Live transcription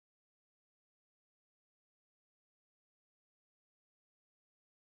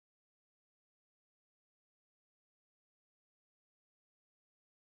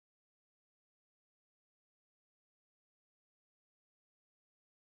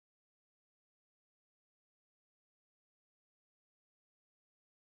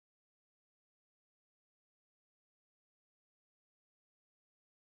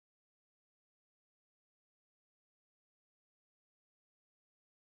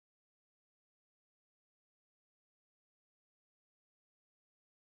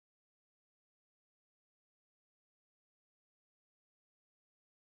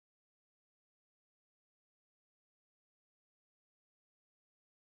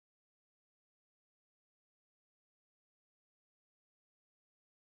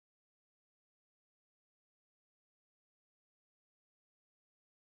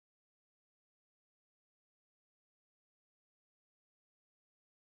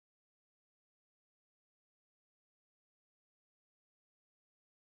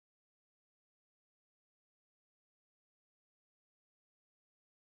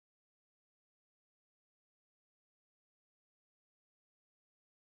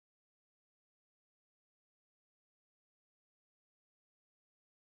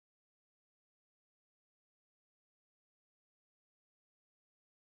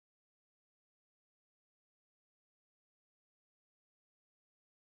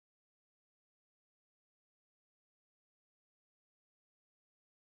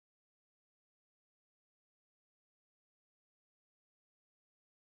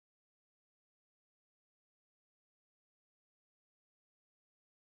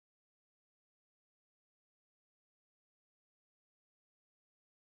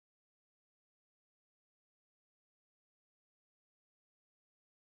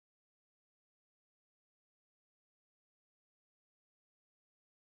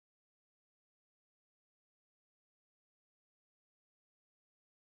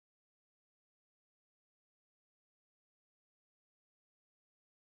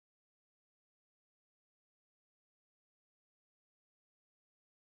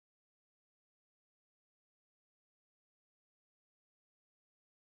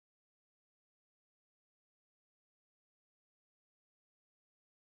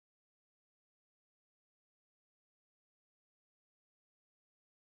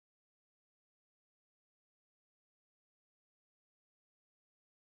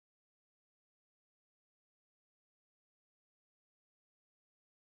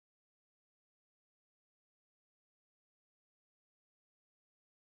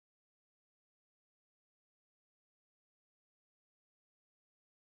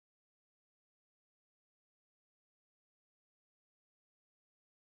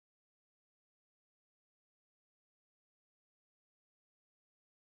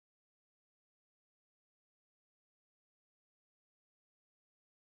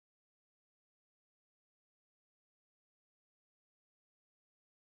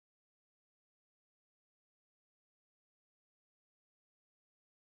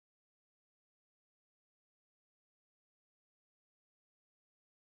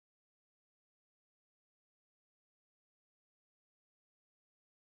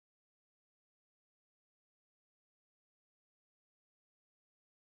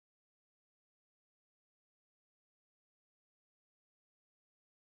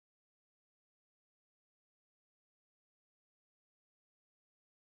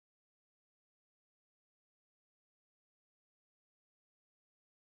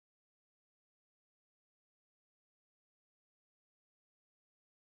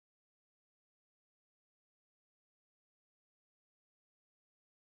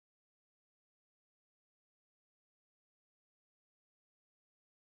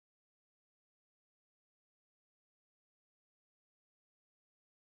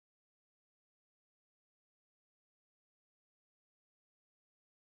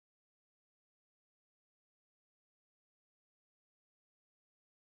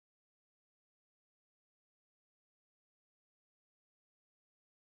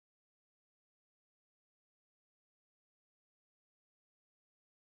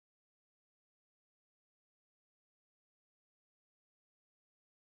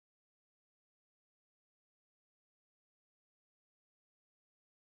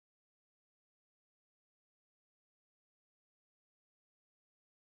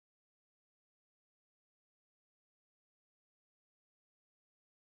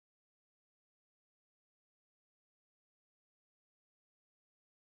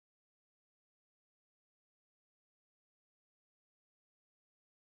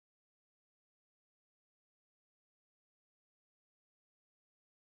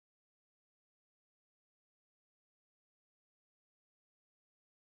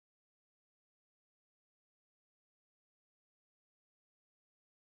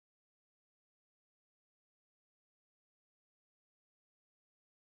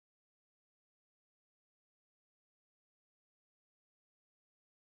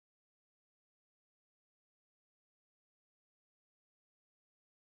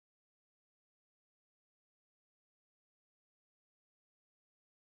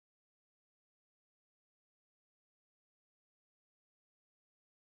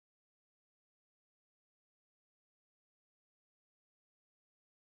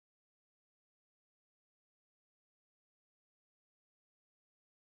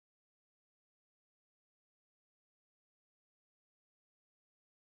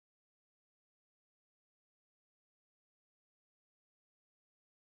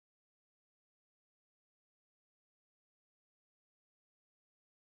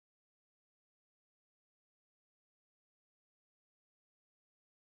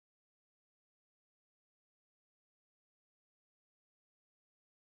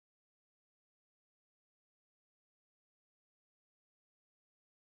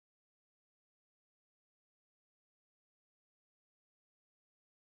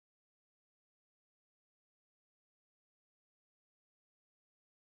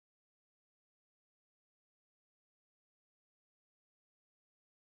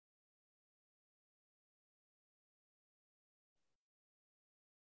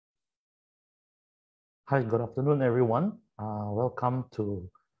Hi, good afternoon, everyone. Welcome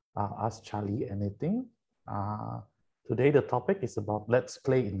to Ask Charlie Anything. Today, the topic is about Let's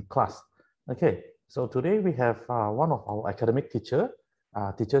Play in Class. Okay, so today we have one of our academic teacher,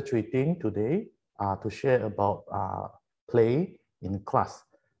 Teacher Chui Ting, today to share about play in class.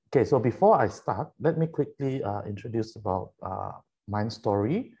 Okay, so before I start, let me quickly introduce about Mind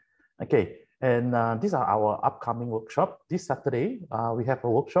Story. Okay, and these are our upcoming workshop. This Saturday, we have a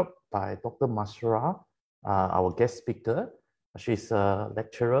workshop by Dr. Masra, our guest speaker. She's a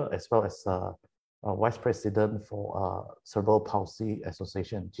lecturer as well as a vice president for Cerebral Palsy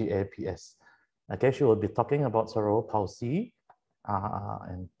Association, GAPS. Okay, she will be talking about cerebral palsy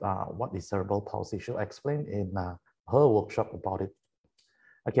and what is cerebral palsy. She'll explain in her workshop about it.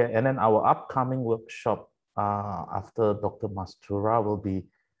 Okay, and then our upcoming workshop after Dr. Mastura will be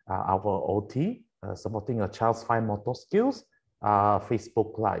our OT, supporting a child's fine motor skills,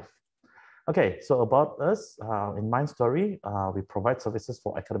 Facebook Live. Okay, so about us, in Mind Story, we provide services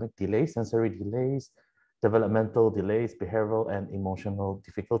for academic delays, sensory delays, developmental delays, behavioral and emotional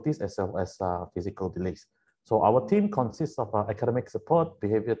difficulties, as well as physical delays. So our team consists of academic support,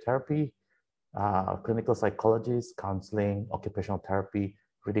 behavior therapy, clinical psychologists, counseling, occupational therapy,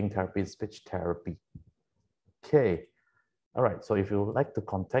 reading therapy, speech therapy. Okay, all right, so if you would like to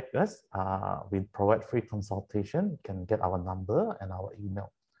contact us, we provide free consultation. You can get our number and our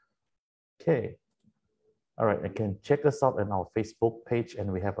email. Okay, all right, you can check us out on our Facebook page,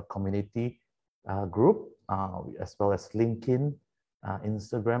 and we have a community group as well as LinkedIn,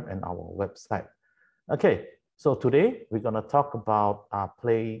 Instagram, and our website. Okay, so today we're going to talk about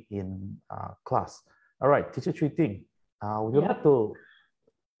play in class. All right, Teacher Chui Ting, would you like to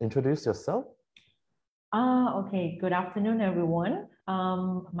introduce yourself? Okay, good afternoon, everyone.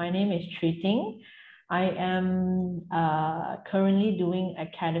 My name is Chui Ting. I am currently doing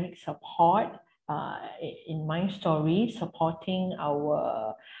academic support in Mind Story, supporting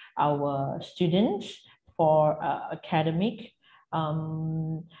our students for academic.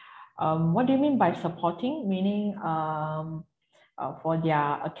 What do you mean by supporting? Meaning for their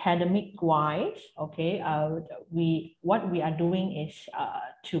academic wise, okay, what we are doing is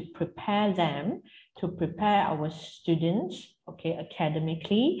to prepare them, to prepare our students, okay,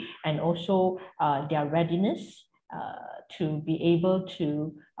 academically, and also their readiness to be able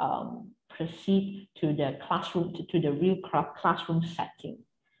to proceed to the classroom, to the real classroom setting.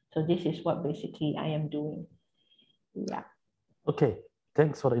 So this is what basically I am doing. Yeah. Okay,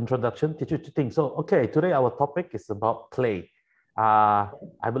 thanks for the introduction, Teacher Chui Ting. So, okay, today our topic is about play.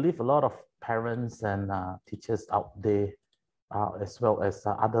 I believe a lot of parents and teachers out there, as well as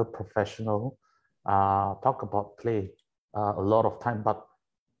other professionals, talk about play a lot of time, but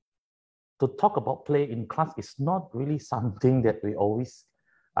to talk about play in class is not really something that we always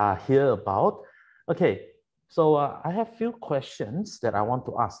hear about. Okay, so I have few questions that I want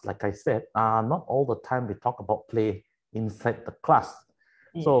to ask. Like I said, not all the time we talk about play inside the class.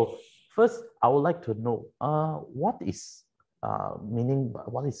 Yes. So first, I would like to know what is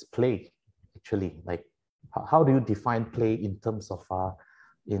what is play actually? Like, how do you define play in terms of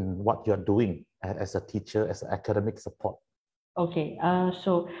in what you're doing as a teacher, as academic support? Okay,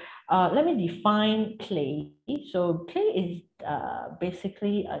 so let me define play. So play is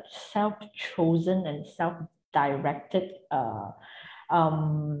basically a self-chosen and self-directed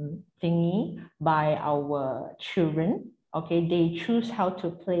thingy by our children. Okay, they choose how to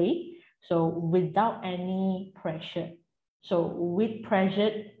play, so without any pressure. So with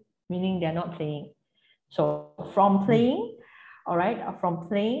pressure, meaning they're not playing. So from playing, all right, from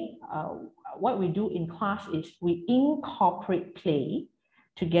playing, what we do in class is we incorporate play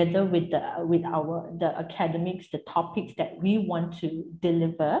together with the academics, the topics that we want to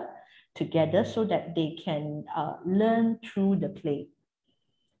deliver together, so that they can learn through the play.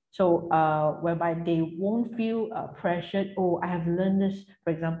 So whereby they won't feel pressured. Oh, I have to learn this.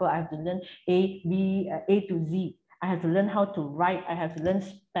 For example, I have to learn A to Z. I have to learn how to write. I have to learn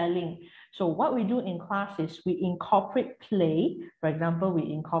spelling. So what we do in class is we incorporate play. For example,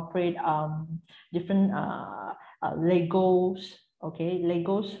 we incorporate different Legos. Okay,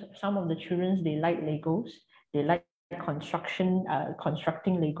 Legos. Some of the children, they like Legos. They like constructing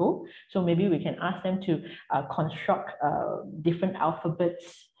Lego. So maybe we can ask them to construct different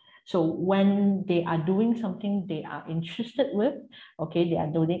alphabets. So when they are doing something they are interested with, okay, they are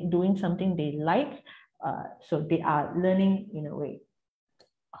doing something they like, so they are learning in a way.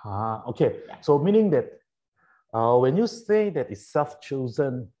 Okay, yeah. So meaning that when you say that it's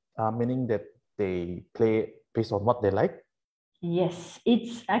self-chosen, meaning that they play based on what they like? Yes,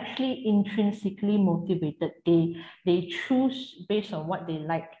 it's actually intrinsically motivated. They choose based on what they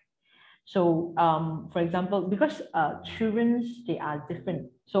like. So, for example, because children, they are different.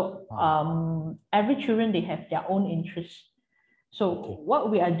 So every children, they have their own interests. So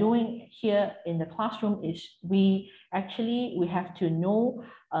what we are doing here in the classroom is we have to know,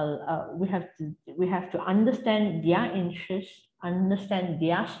 we have to understand their interests, understand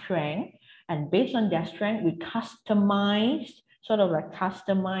their strength, and based on their strength, we customize,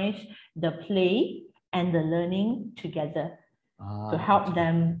 the play and the learning together to help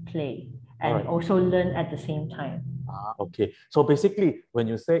them play and also learn at the same time. Okay. So basically, when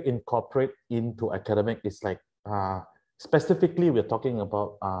you say incorporate into academic, it's like specifically we're talking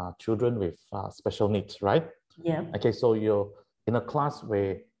about children with special needs, right? Yeah. Okay. So you're in a class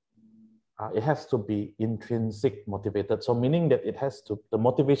where it has to be intrinsic motivated. So meaning that the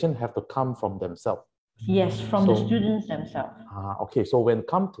motivation have to come from themselves. Yes, from the students themselves. Okay. So when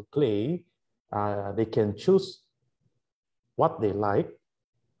come to play, they can choose what they like.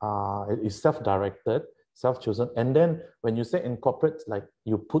 It is self-directed, self-chosen. And then when you say incorporate, like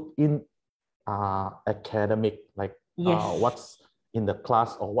you put in academic, like what's in the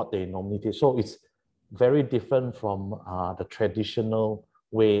class or what they normally teach. So it's very different from the traditional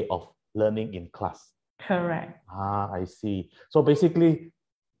way of learning in class. Correct. I see. So basically,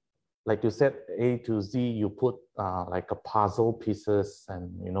 like you said, A to Z, you put like a puzzle pieces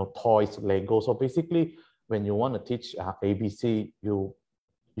and, you know, toys, Lego. So basically, when you want to teach ABC, you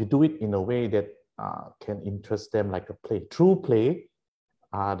do it in a way that can interest them, like a play. Through play,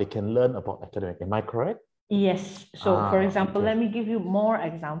 they can learn about academic. Am I correct? Yes. So, for example, let me give you more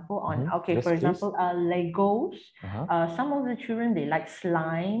example on. Yes, for example, Legos. Some of the children, they like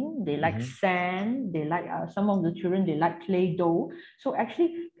slime, they like sand, they like some of the children, they like Play-Doh. So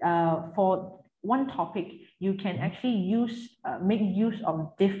actually, for one topic, you can actually make use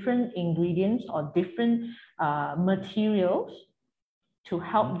of different ingredients or different materials to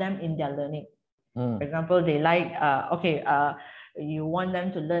help them in their learning. For example, they like you want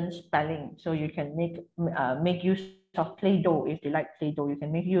them to learn spelling, so you can make use of Play-Doh. If they like Play-Doh, you can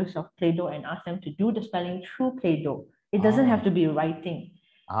make use of Play-Doh and ask them to do the spelling through Play-Doh. It doesn't have to be writing.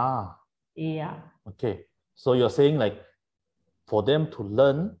 Yeah. Okay. So you're saying like for them to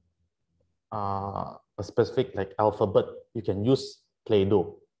learn a specific like alphabet, you can use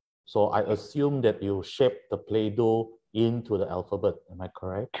Play-Doh. So I assume that you shape the Play-Doh into the alphabet. Am I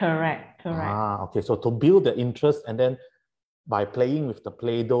correct? Correct. Okay. So to build the interest, and then by playing with the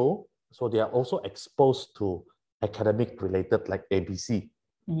Play-Doh, so they are also exposed to academic related like ABC.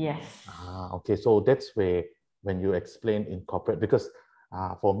 Yes. Okay. So that's where when you explain incorporate, because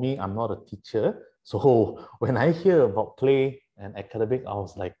for me, I'm not a teacher. So when I hear about play and academic, I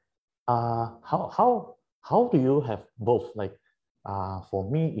was like, how do you have both? Like for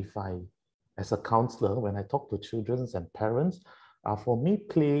me, as a counselor, when I talk to children and parents, for me,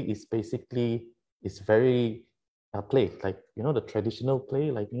 play is basically, it's very play, like, you know, the traditional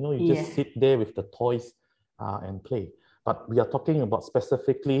play, like, you know, you just sit there with the toys and play. But we are talking about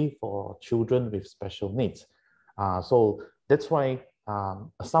specifically for children with special needs. So that's why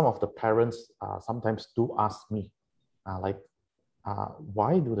some of the parents sometimes do ask me, like,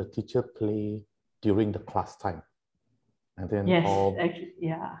 why do the teacher play during the class time? And then actually,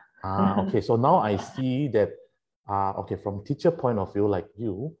 yeah. Okay, so now I see that, okay, from teacher point of view, like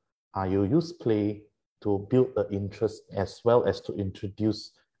you use play to build the interest as well as to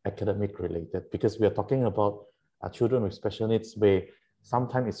introduce academic related, because we are talking about children with special needs where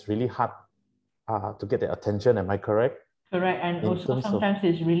sometimes it's really hard to get their attention. Am I correct? Correct. And also sometimes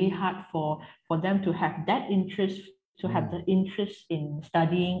it's really hard for them to have that interest, to have the interest in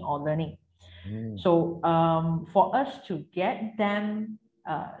studying or learning. So for us to get them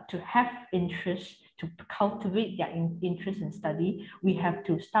to have interest, to cultivate their interest in study, we have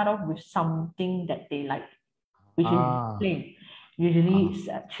to start off with something that they like, which is play. Usually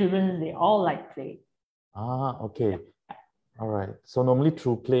children, they all like play. Okay. All right. So normally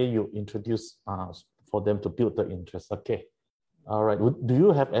through play, you introduce for them to build the interest. Okay. All right. Do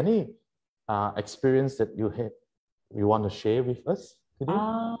you have any experience that you want to share with us today?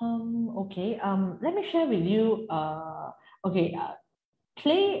 Okay. Let me share with you.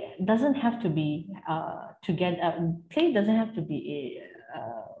 Play doesn't have to be together. Play doesn't have to be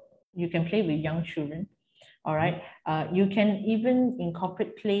you can play with young children. All right. You can even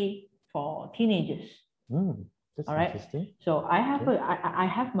incorporate play for teenagers. That's all right. Interesting. So I have I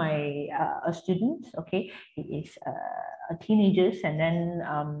have my a student. Okay, he is a teenager, and then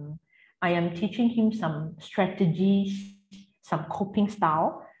I am teaching him some strategies, some coping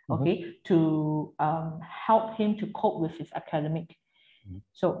style. Okay, to help him to cope with his academic.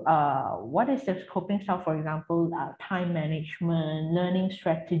 So what is the coping style? For example, time management, learning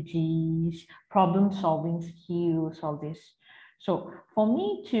strategies, problem solving skills, all this. So for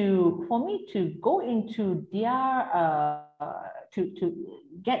me to go into their to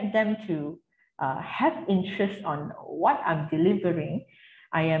get them to have interest on what I'm delivering,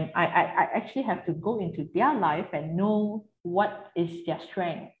 I actually have to go into their life and know what is their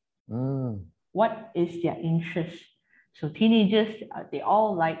strength, what is their interest. So teenagers, they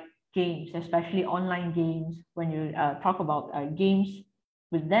all like games, especially online games. When you talk about games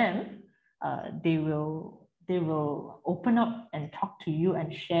with them, they will open up and talk to you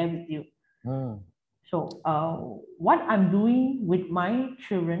and share with you. So what I'm doing with my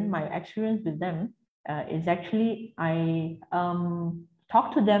children, my experience with them, is actually I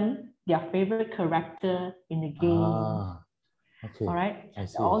talk to them their favorite character in the game. Okay. All right. I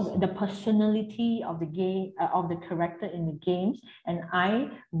see, all the personality of the game, of the character in the games, and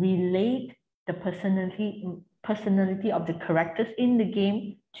I relate the personality of the characters in the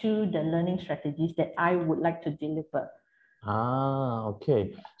game to the learning strategies that I would like to deliver.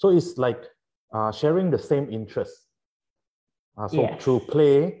 Okay. So it's like sharing the same interests. So Yes. through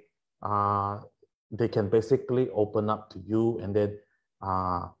play, they can basically open up to you, and then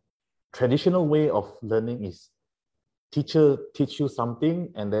traditional way of learning is teacher teach you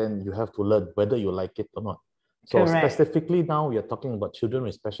something and then you have to learn whether you like it or not. So Correct. specifically now we are talking about children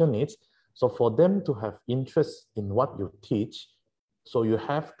with special needs. So for them to have interest in what you teach, so you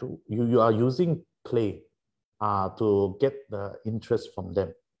have to, you are using play to get the interest from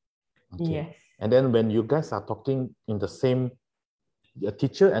them. Okay. Yes. And then when you guys are talking in the same, the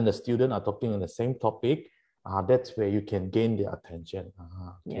teacher and the student are talking in the same topic, that's where you can gain their attention.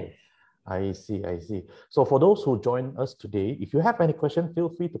 Okay. Yes. I see, I see. So for those who join us today, if you have any question, feel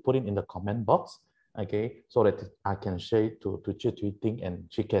free to put it in the comment box, okay, so that I can share it to Chui Ting, and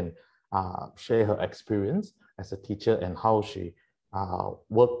she can share her experience as a teacher and how she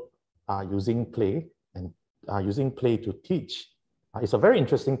worked using play and using play to teach. It's a very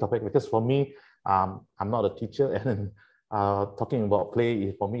interesting topic because for me, I'm not a teacher, and talking about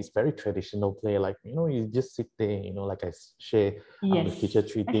play, for me, it's very traditional play. Like, you know, you just sit there, you know, like I share with teacher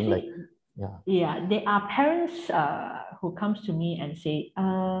Chui Ting, like, yeah, there are parents who comes to me and say,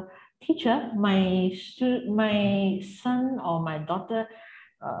 teacher, my son or my daughter,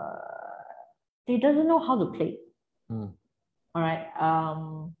 they doesn't know how to play. All right.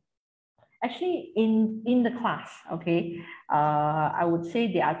 Actually, in the class, okay, I would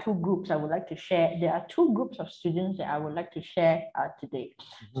say there are two groups I would like to share. There are two groups of students that I would like to share today.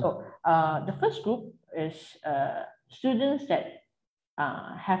 So the first group is students that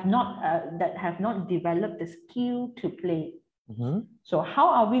have not developed the skill to play. So how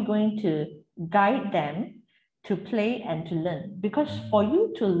are we going to guide them to play and to learn? Because for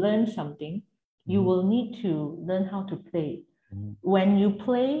you to learn something, you will need to learn how to play. When you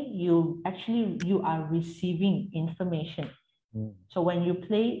play, you are receiving information. So when you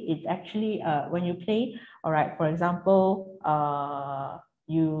play, it's actually when you play, all right, for example,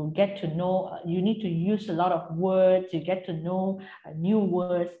 you get to know, you need to use a lot of words, you get to know new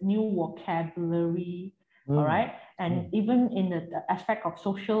words, new vocabulary, all right? And even in the aspect of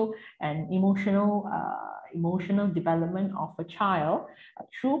social and emotional development of a child,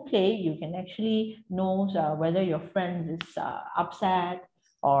 through play, you can actually know whether your friend is upset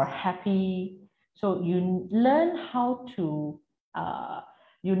or happy. So you learn how to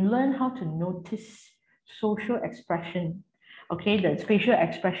notice social expression, okay, the facial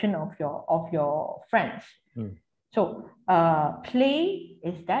expression of your friends. So play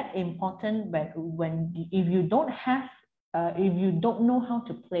is that important, but if you don't know how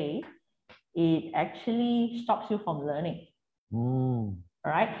to play, it actually stops you from learning. All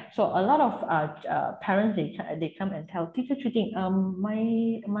right. So a lot of parents, they come and tell teacher Chui Ting,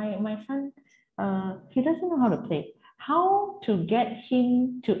 my son, he doesn't know how to play. How to get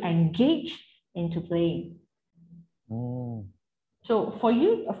him to engage into playing? So for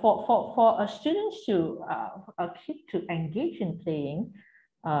you, for a student to a kid to engage in playing,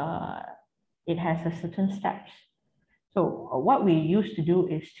 it has a certain steps. So what we used to do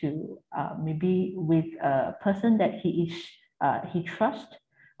is to maybe with a person that he trusts,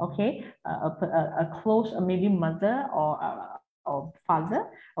 okay, a close, maybe mother or father,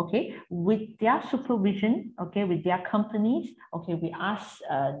 okay, with their supervision, okay, with their companies, okay, we ask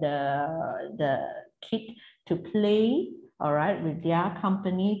the kid to play, all right, with their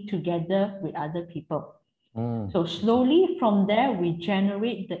company together with other people. So slowly from there, we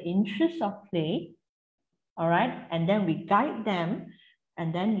generate the interest of play, all right, and then we guide them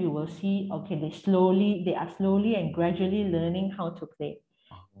And then you will see, okay, they are slowly and gradually learning how to play.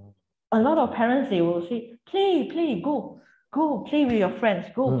 A lot of parents, they will say, play, go play with your friends,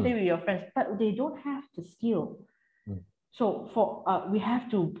 play with your friends, but they don't have the skill. So we have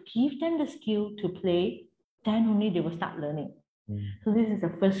to give them the skill to play, then only they will start learning. So this is the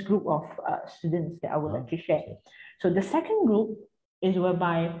first group of students that I would like to share. So the second group is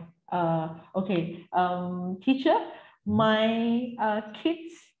whereby, teacher, my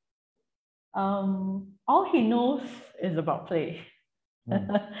kids, all he knows is about play.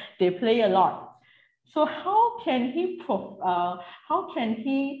 They play a lot. So how can he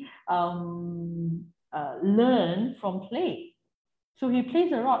learn from play? So he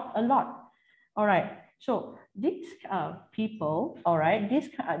plays a lot. All right. So these people, all right, this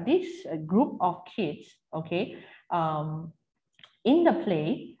group of kids, okay, in the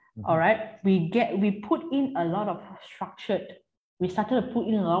play, all right, we put in a lot of we started to put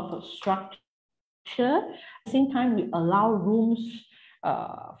in a lot of structure. At the same time, we allow rooms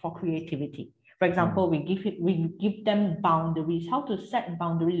for creativity. For example, we give them boundaries. How to set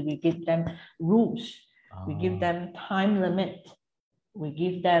boundaries? We give them rules. We give them time limit. We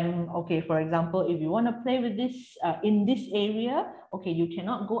give them, okay, for example, if you want to play with this in this area, okay, you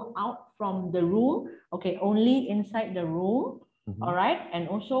cannot go out from the room, okay, only inside the room, all right? And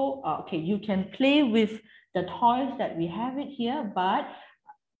also, okay, you can play with the toys that we have it here, but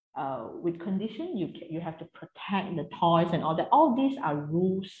with condition, you have to protect the toys and all that. All these are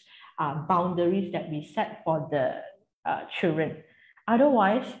rules, boundaries that we set for the children.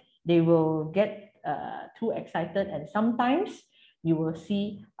 Otherwise, they will get too excited, and sometimes you will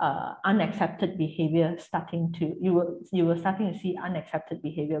see unaccepted behavior starting to, you will starting to see unaccepted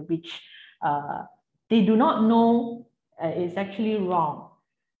behavior, which they do not know is actually wrong.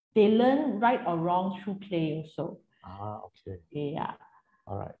 They learn right or wrong through play also. Okay. Yeah.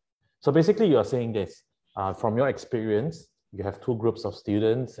 All right. So basically you are saying this, from your experience, you have two groups of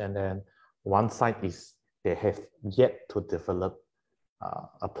students, and then one side is they have yet to develop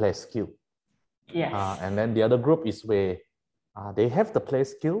a play skill. Yes. And then the other group is where they have the play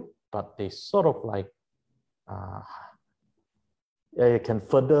skill, but they sort of like can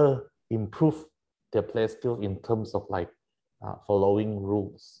further improve their play skill in terms of like following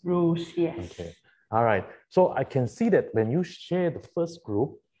rules. Rules, yes. Okay. All right. So I can see that when you share the first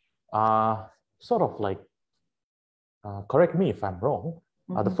group, sort of like, correct me if I'm wrong,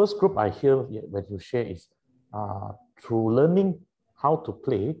 the first group I hear when you share is through learning how to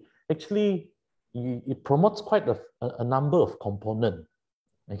play, actually it promotes quite a number of components.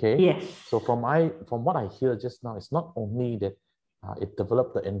 Okay. Yes. So from what I hear just now, it's not only that it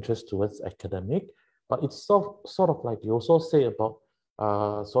developed the interest towards academic, but it's sort of like you also say about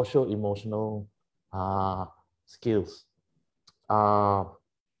social emotional skills, academic,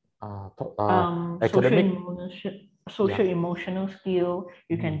 social emotional skill.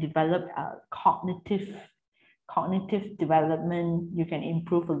 You can develop cognitive development. You can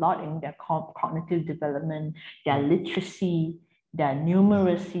improve a lot in their cognitive development, their literacy, their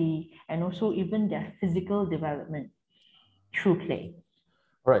numeracy, and also even their physical development through play.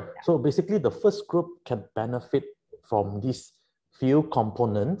 All right. So basically, the first group can benefit from these few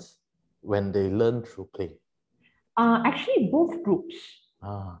components when they learn through play. Actually, both groups.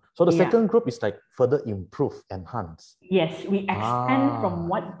 So the second group is like further improve, enhance. Yes, we extend from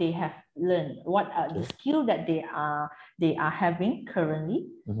what they have learned, what the skill that they are having currently.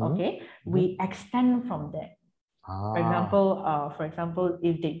 Okay, we extend from that. For example,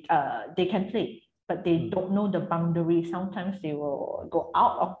 if they can play, but they don't know the boundary. Sometimes they will go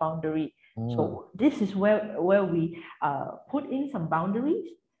out of boundary. So this is where we put in some boundaries.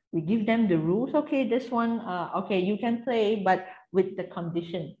 We give them the rules. Okay, this one, okay, you can play, but with the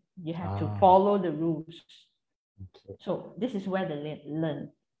condition, you have to follow the rules. Okay. So this is where they learn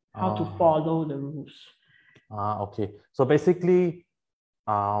how to follow the rules. Okay. So basically,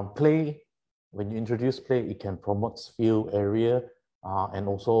 play, when you introduce play, it can promote skill area, and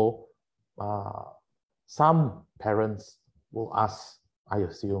also some parents will ask, I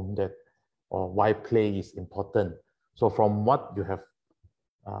assume, that why play is important. So from what you have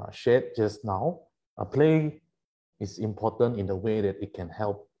shared just now, play is important in the way that it can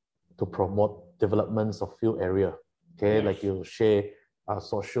help to promote developments of few area. Okay, yes. Like you share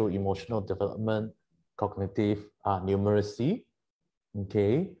social emotional development, cognitive numeracy.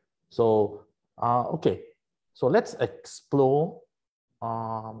 Okay, so okay, so let's explore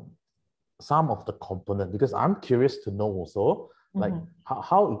some of the components, because I'm curious to know also like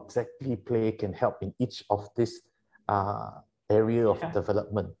how exactly play can help in each of this area of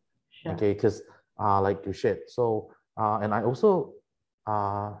development. Okay, because like you shared, so and I also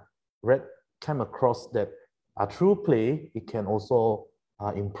came across that through play, it can also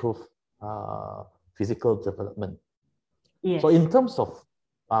improve physical development. Yes. So in terms of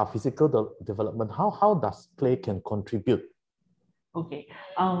physical development, how does play can contribute? Okay.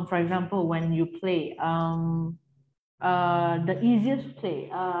 For example, when you play, the easiest play,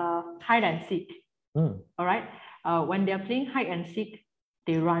 hide and seek. All right. When they are playing hide and seek,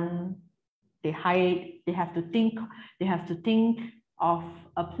 they run, they hide, they have to think of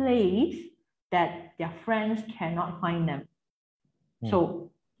a place that their friends cannot find them.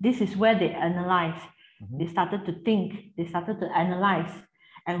 So this is where they analyze. They started to think, they started to analyze.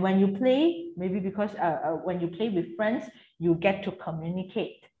 And when you play, maybe because when you play with friends, you get to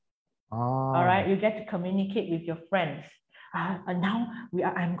communicate. All right, you get to communicate with your friends. And now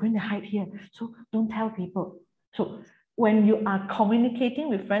I'm going to hide here, so don't tell people. So when you are communicating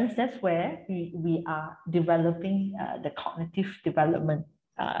with friends, that's where we are developing the cognitive development,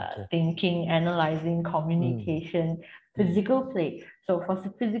 thinking, analyzing, communication, physical play. So for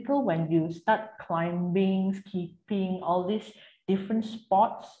physical, when you start climbing, skipping, all these different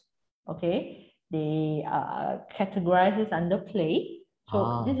sports, okay, they categorize this under play.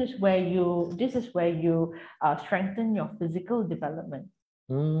 So this is where you strengthen your physical development.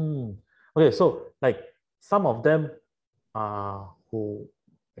 Okay, so like some of them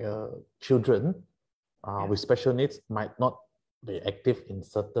children with special needs might not be active in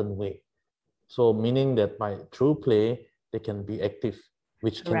certain way. So meaning that by through play, they can be active,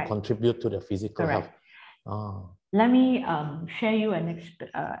 which can contribute to their physical health. Let me share you an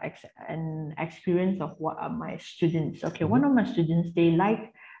experience of what my students. Okay, one of my students, they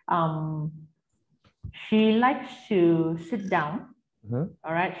like, she likes to sit down.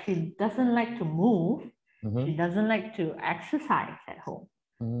 All right, she doesn't like to move. She doesn't like to exercise at home.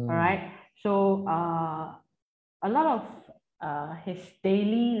 All right, so a lot of his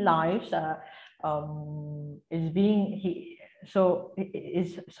daily lives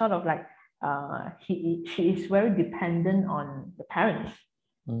is sort of like she is very dependent on the parents.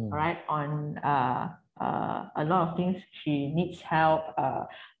 All right, on a lot of things. She needs help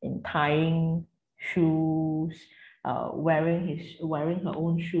in tying shoes, wearing her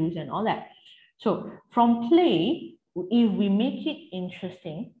own shoes and all that. So from play, if we make it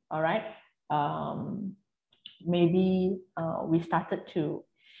interesting, all right, maybe we started to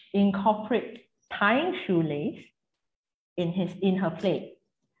incorporate tying shoelace in her play.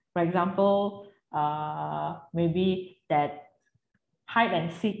 For example, maybe that hide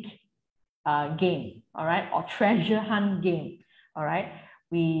and seek game, all right, or treasure hunt game, all right.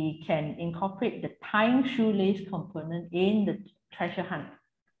 We can incorporate the tying shoelace component in the treasure hunt,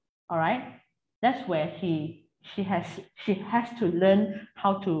 all right. That's where she has to learn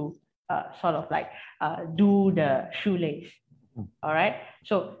how to sort of like do the shoelace, all right.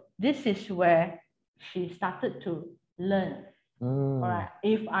 So this is where she started to learn. All right,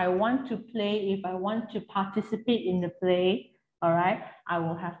 if I want to play, if I want to participate in the play, all right, I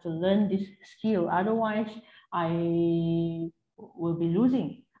will have to learn this skill. Otherwise, I will be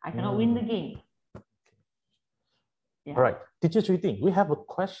losing. I cannot win the game. Yeah. All right, Teacher Chui Ting, we have a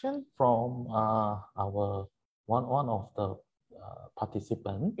question from our one of the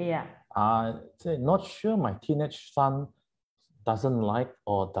participants. Yeah. Not sure my teenage son doesn't like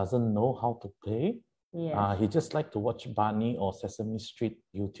or doesn't know how to play. Yes. He just like to watch Barney or Sesame Street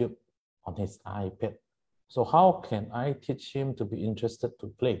YouTube on his iPad. So how can I teach him to be interested to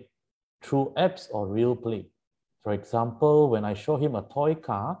play? Through apps or real play? For example, when I show him a toy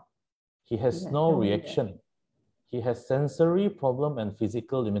car, he has no reaction. He has sensory problem and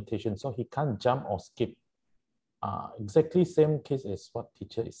physical limitation, so he can't jump or skip. Exactly same case as what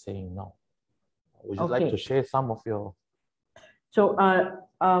teacher is saying now. Would you like to share some of your... So,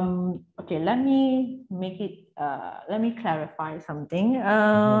 okay, let me make it, let me clarify something.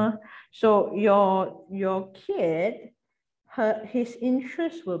 So your kid, his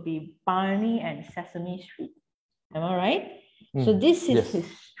interest will be Barney and Sesame Street. Am I right? So this is his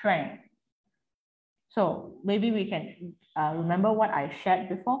strength. So maybe we can remember what I shared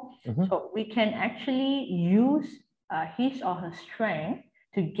before. So we can actually use his or her strength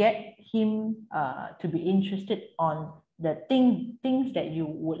to get him to be interested on the things that you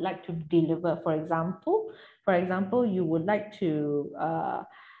would like to deliver. For example, you would like to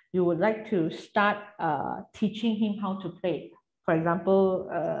start teaching him how to play. For example,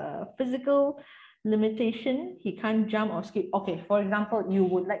 physical limitation, he can't jump or skip. Okay, for example, you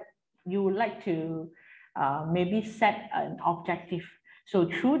would like to maybe set an objective. So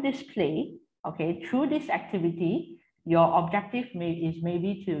through this play, okay, through this activity, your objective is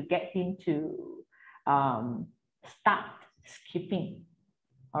maybe to get him to start skipping.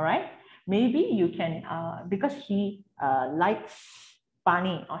 All right. Maybe you can, because he likes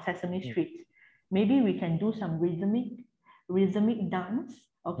Barney or Sesame Street, maybe we can do some rhythmic dance,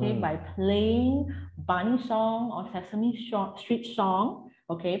 okay, by playing Barney song or Sesame Street song,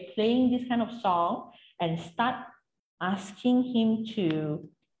 okay, playing this kind of song and start asking him to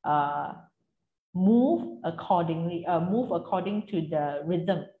move accordingly, move according to the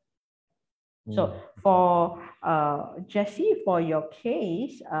rhythm. So for Jessie, for your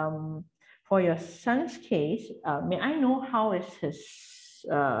case, for your son's case, may I know how is his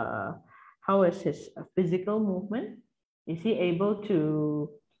physical movement? Is he able to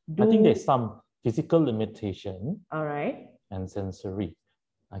do? I think there's some physical limitation. All right. And sensory.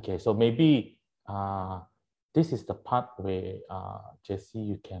 Okay, so maybe this is the part where Jessie,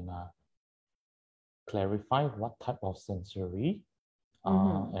 you can clarify what type of sensory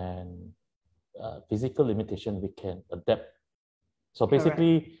and physical limitation we can adapt. So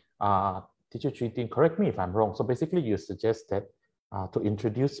basically, Teacher Chui Ting, correct me if I'm wrong. So basically, you suggest that to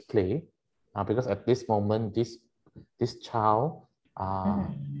introduce play, because at this moment, this child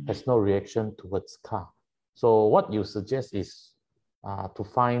has no reaction towards car. So what you suggest is to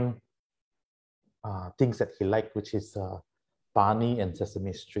find things that he liked, which is Barney and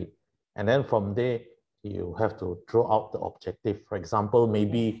Sesame Street. And then from there, you have to draw out the objective. For example,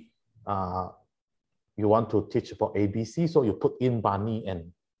 maybe you want to teach about ABC, so you put in Barney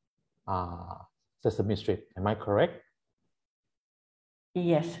and Sesame Street. Am I correct?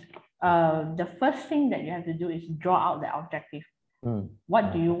 Yes. The first thing that you have to do is draw out the objective.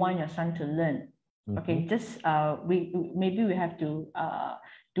 What do you want your son to learn? Okay, just maybe we have to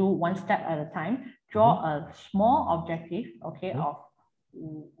do one step at a time. Draw a small objective, okay, of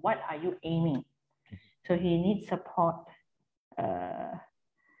what are you aiming. So he needs support.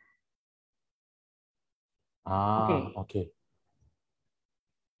 Okay.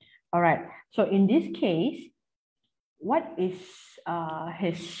 All right. So in this case, what is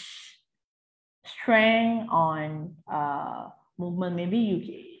his strength on movement?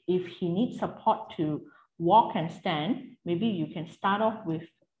 Maybe if he needs support to walk and stand, maybe you can start off with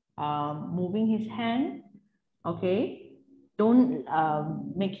moving his hand. Okay. Don't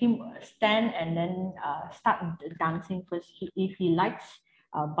make him stand and then start dancing first. If he likes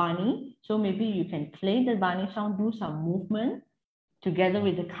Barney, so maybe you can play the Barney song, do some movement together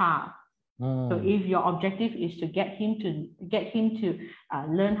with the car. So if your objective is to get him to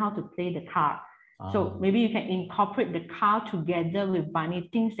learn how to play the car, so maybe you can incorporate the car together with Barney,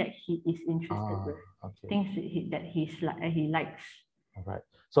 things that he is interested with, things that he likes. All right.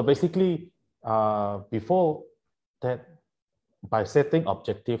 So basically, before that, by setting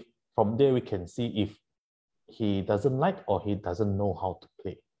objective, from there we can see if he doesn't like or he doesn't know how to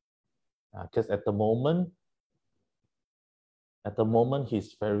play. Because at the moment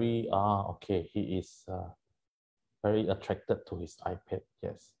he's very he is very attracted to his iPad.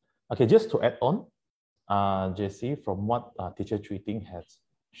 Yes. Okay, just to add on, Jessie, from what Teacher Chui Ting has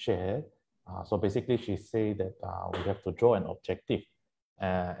shared, so basically she said that we have to draw an objective,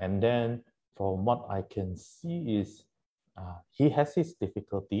 and then from what I can see is he has his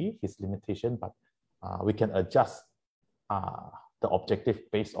difficulty, his limitation, but we can adjust the objective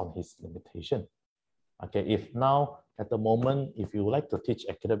based on his limitation. Okay, if now at the moment, if you like to teach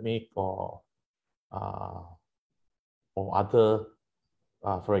academic or other,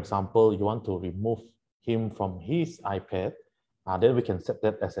 for example, you want to remove him from his iPad, then we can set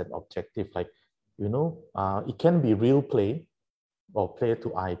that as an objective. Like, it can be real play or play to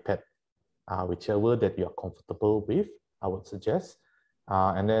iPad, whichever that you are comfortable with, I would suggest.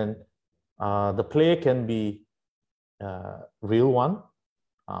 And then the play can be real one,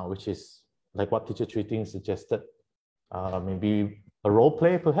 which is like what Teacher Chui Ting suggested, maybe a role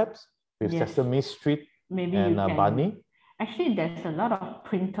play perhaps with Sesame Street and Barney. Actually, there's a lot of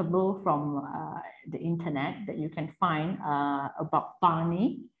printable from the internet that you can find about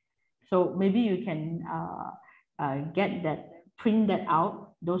Barney. So maybe you can print that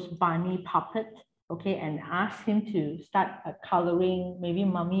out, those Barney puppets, okay, and ask him to start coloring. Maybe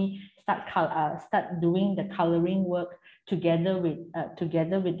mommy start doing the coloring work together with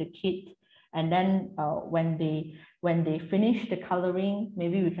the kid. And then when they finish the coloring,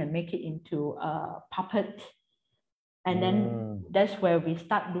 maybe we can make it into a puppet. And then that's where we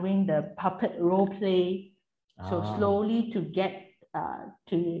start doing the puppet role play. So slowly to get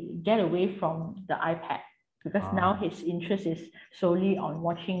away from the iPad, because now his interest is solely on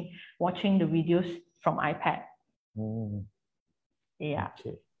watching the videos from iPad. Yeah.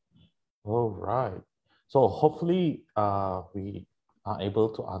 Okay. All right. So hopefully we are able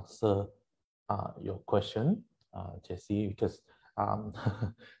to answer your question, Jessie, because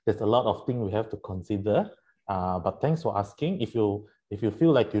there's a lot of things we have to consider. But thanks for asking. If you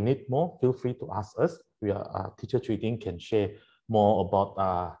feel like you need more, feel free to ask us. Teacher Chui Ting can share more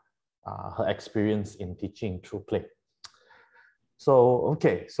about her experience in teaching through play. So,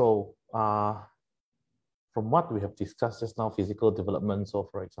 okay, so from what we have discussed just now, physical development. So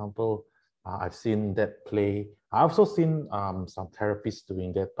for example, I've seen that play. I've also seen some therapists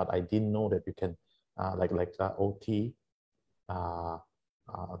doing that, but I didn't know that you can, like OT,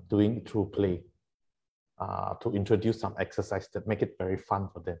 doing through play to introduce some exercise that make it very fun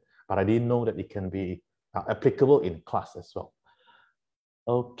for them. But I didn't know that it can be applicable in class as well.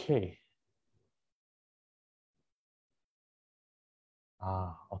 Okay.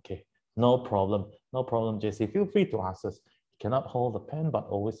 Okay. No problem. No problem, JC. Feel free to ask us. He cannot hold the pen, but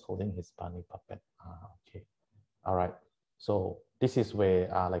always holding his bunny puppet. Okay. All right. So this is where,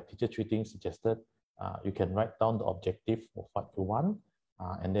 like Teacher Chui Ting suggested, you can write down the objective of what you want,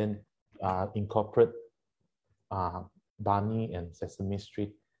 and then incorporate Bunny and Sesame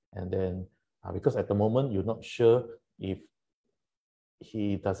Street. And then, because at the moment, you're not sure if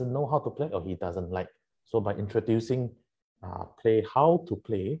he doesn't know how to play or he doesn't like. So by introducing play, how to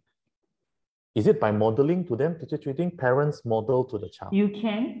play, is it by modeling to them, Teacher Chui Ting? Parents model to the child? You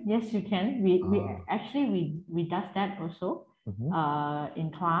can, yes, you can. We does that also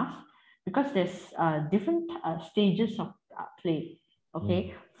in class, because there's different stages of play.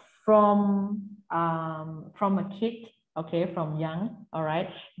 Okay, from a kid, okay, from young, all right,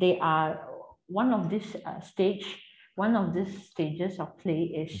 they are one of these stages of play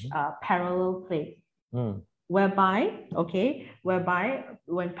is parallel play. Whereby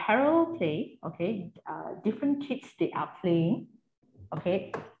when parallel play, okay, different kids, they are playing,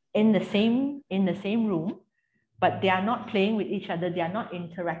 okay, in the same room, but they are not playing with each other, they are not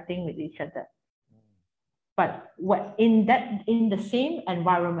interacting with each other. But what in the same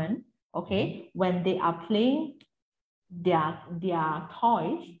environment, okay, when they are playing their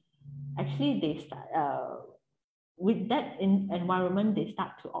toys, actually they start with that environment, they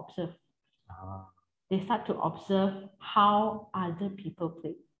start to observe. They start to observe how other people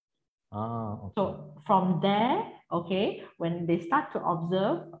play. Okay. So from there, okay, when they start to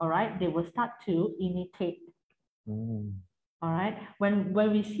observe, all right, they will start to imitate. All right. When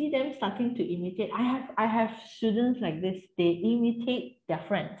we see them starting to imitate, I have students like this. They imitate their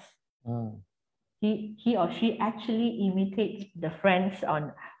friends. He or she actually imitates the friends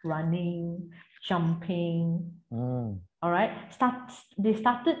on running, jumping. All right. They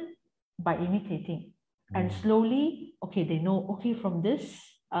started by imitating. And slowly, okay, they know, okay, from this,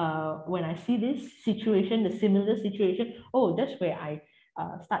 when I see this situation, the similar situation, oh, that's where I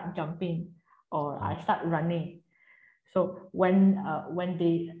start jumping or I start running. So when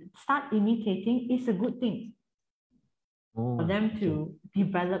they start imitating, it's a good thing for them to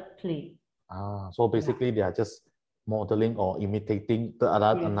develop play. So basically, they are just modeling or imitating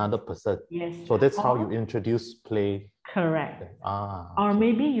another person. Yes. So that's how you introduce play. Correct. Or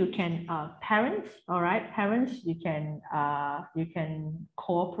maybe you can parents, all right, parents, you can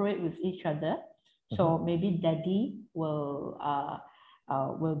cooperate with each other. So maybe daddy will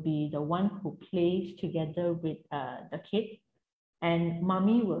be the one who plays together with the kid, and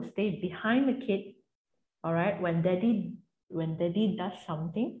mommy will stay behind the kid. All right, when daddy does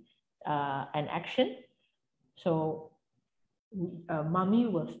something, an action, so mommy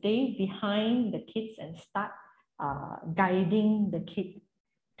will stay behind the kids and start guiding the kid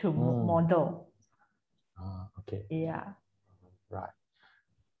to model. Okay. Yeah. Right.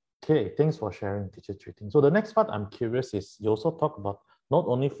 Okay, thanks for sharing, Teacher Chui Ting. So the next part I'm curious is you also talk about not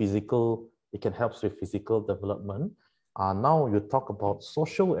only physical, it can help with physical development. Now you talk about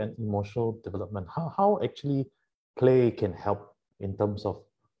social and emotional development. How actually play can help in terms of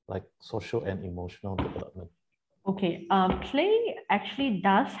like social and emotional development? Okay, play actually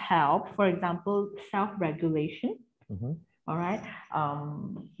does help. For example, self-regulation. All right.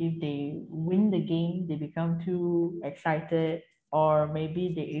 If they win the game, they become too excited, or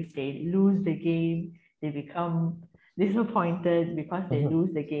maybe if they lose the game, they become disappointed because they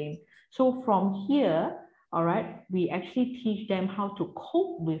lose the game. So from here, all right, we actually teach them how to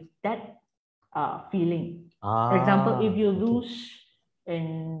cope with that feeling. For example, if you lose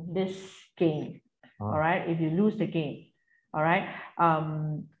in this game, all right, if you lose the game, all right,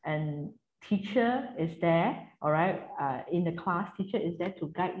 and teacher is there, all right, in the class, teacher is there to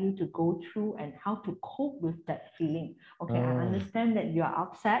guide you to go through and how to cope with that feeling. Okay, I understand that you are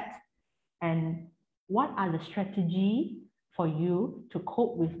upset, and what are the strategy for you to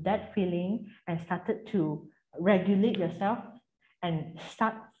cope with that feeling and started to regulate yourself and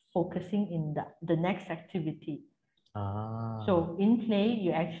start focusing in the next activity. So in play,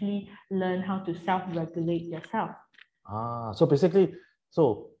 you actually learn how to self-regulate yourself. So basically,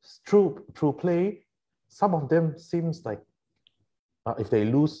 so through play, some of them seems like if they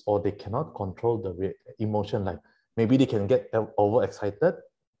lose or they cannot control the emotion, like maybe they can get overexcited,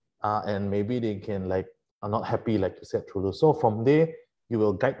 and maybe they can like are not happy, like you said, through. So from there, you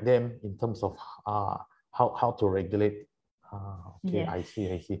will guide them in terms of how to regulate. Okay, Yes.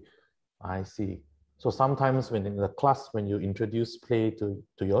 I see. So sometimes when in the class, when you introduce play to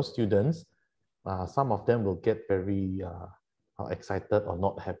your students, some of them will get very excited or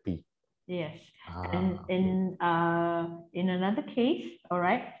not happy. Yes. And in another case, all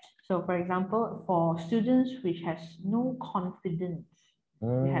right. So for example, for students which has no confidence,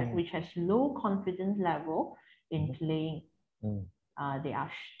 which has low confidence level in playing, they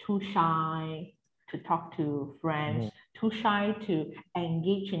are too shy to talk to friends, too shy to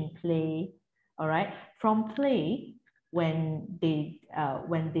engage in play. All right. From play, when they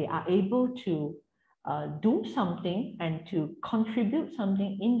are able to do something and to contribute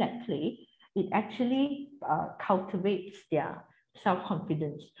something in that play, it actually cultivates their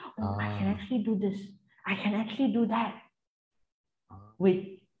self-confidence. Oh, I can actually do this. I can actually do that. With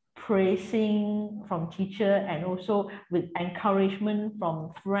praising from teacher and also with encouragement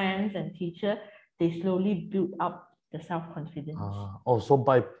from friends and teacher, they slowly build up the self-confidence. Also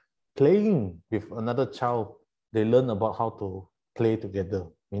by playing with another child, they learn about how to play together,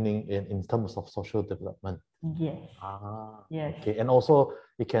 meaning in terms of social development. Yes. Yes. Okay, and also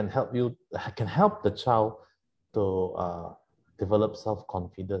it can help the child to develop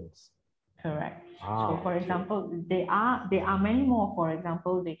self-confidence. Correct. So for example, there are many more. For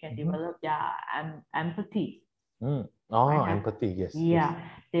example, they can develop their empathy. Empathy, yes. Yeah,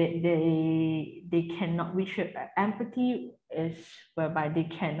 yes. They cannot, which empathy is whereby they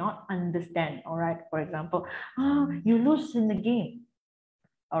cannot understand. All right. For example, you lose in the game.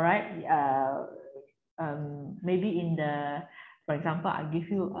 All right. Maybe in the, for example, I'll give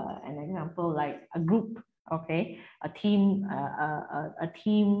you an example like a group. Okay, a team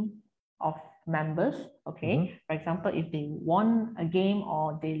of members. Okay, for example, if they won a game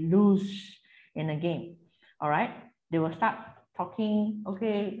or they lose in a game, all right, they will start talking.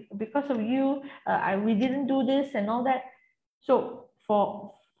 Okay, because of you, we didn't do this and all that. So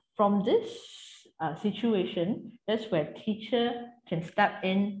from this situation, that's where teacher can step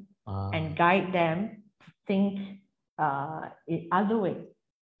in and guide them to think in other way.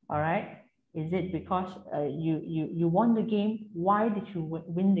 All right. Is it because you won the game? Why did you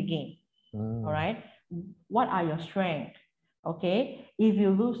win the game? All right. What are your strengths? Okay. If you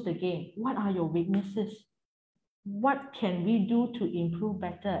lose the game, what are your weaknesses? What can we do to improve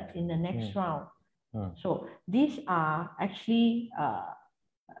better in the next round? So these are actually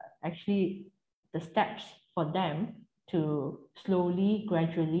the steps for them to slowly,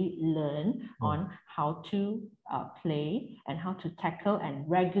 gradually learn on how to play and how to tackle and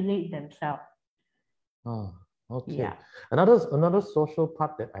regulate themselves. Okay. Yeah. Another social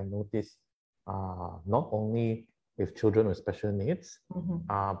part that I noticed, not only with children with special needs,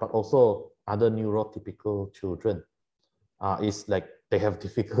 but also other neurotypical children, is like they have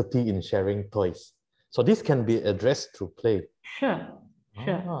difficulty in sharing toys. So this can be addressed through play. Sure,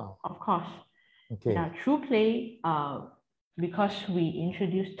 of course. Okay. Yeah, through play, because we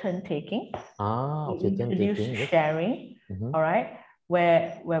introduce turn taking, we introduce sharing, all right,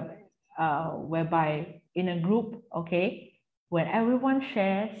 whereby in a group, okay, when everyone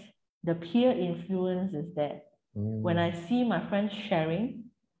shares, the peer influence is there. When I see my friends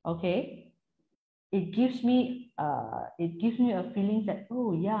sharing, okay, it gives me a feeling that,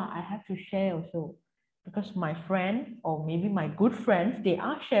 oh yeah, I have to share also, because my friend or maybe my good friends, they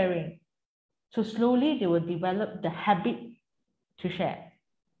are sharing. So slowly they will develop the habit to share.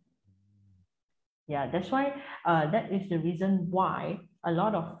 Yeah, that's why that is the reason why a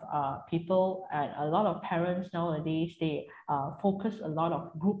lot of people and a lot of parents nowadays, they focus a lot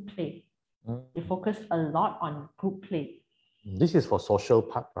of group play. They focus a lot on group play. This is for social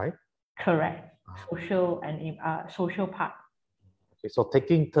part, right? Correct. Social and social part. Okay, so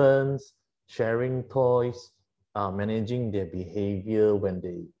taking turns, sharing toys, managing their behavior when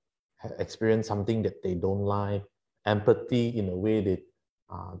they experience something that they don't like, empathy in a way that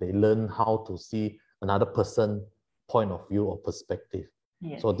they learn how to see another person's point of view or perspective.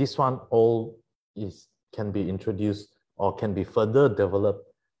 Yes. So this one all can be introduced or can be further developed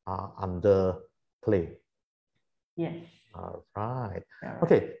under play. Yes. All right.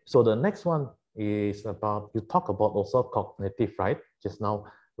 Okay, so the next one is about, you talk about also cognitive, right? Just now,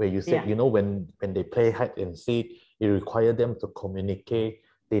 where you said, you know, when they play hide and seek, it requires them to communicate,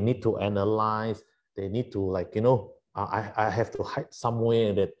 they need to analyze, they need to, like, you know, I have to hide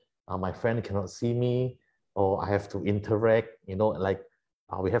somewhere that my friend cannot see me, or I have to interact, like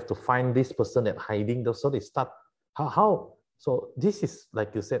we have to find this person that hiding. So they start, how? So this is,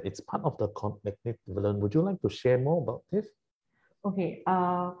 like you said, it's part of the cognitive development. Would you like to share more about this? Okay,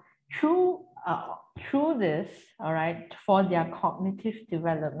 through this, all right, for their cognitive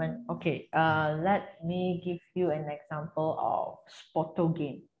development, okay, let me give you an example of Spotto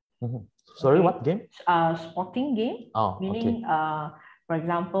game. Sorry, okay. what game? Spotting game, Oh, meaning, for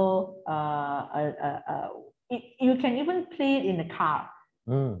example, you can even play it in the car.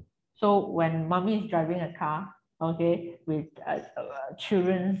 So when mommy is driving a car, okay, with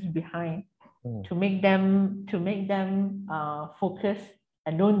children behind, to make them focus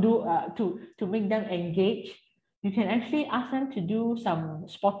and don't do to make them engage, you can actually ask them to do some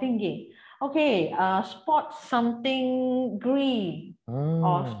spotting game. Okay, spot something green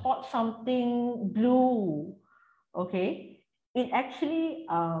or spot something blue. Okay, it actually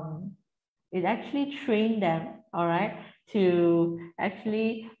trained them, all right, to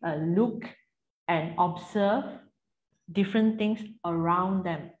actually look and observe different things around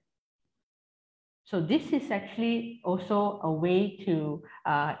them. So this is actually also a way to,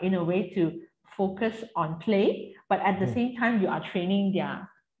 in a way, to focus on play, but at the same time, you are training their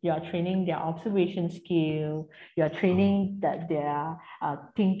observation skill, you are training their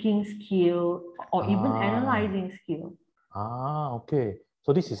thinking skill, or even analyzing skill. Okay.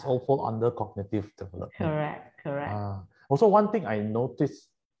 So this is all fall under cognitive development. Correct. Also, one thing I noticed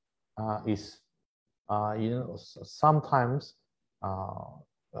is, sometimes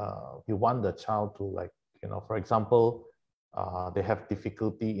we want the child to, like, for example, they have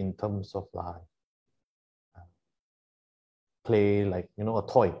difficulty in terms of like play, like, a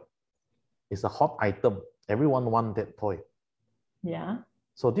toy. It's a hot item. Everyone wants that toy. Yeah.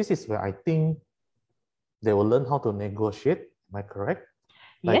 So this is where I think they will learn how to negotiate. Am I correct?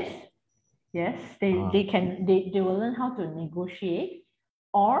 Yes. They will learn how to negotiate,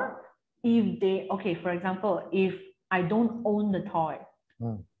 or if they, okay, for example, if I don't own the toy,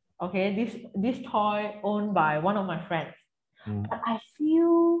 okay, this toy owned by one of my friends, but I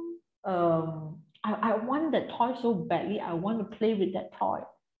feel I want that toy so badly. I want to play with that toy,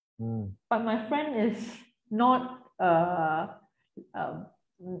 but my friend is not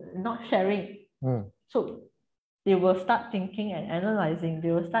sharing. So they will start thinking and analyzing. They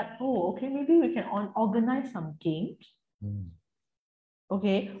will start, oh, okay, maybe we can organize some games.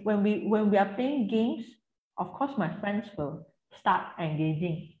 Okay, when we are playing games, of course, my friends will start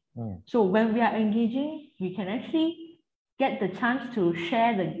engaging. So when we are engaging, we can actually get the chance to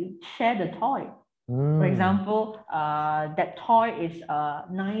share the toy. For example, that toy is a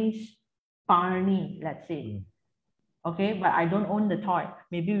nice Barney, let's say. Okay, but I don't own the toy.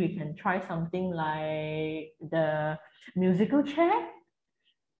 Maybe we can try something like the musical chair.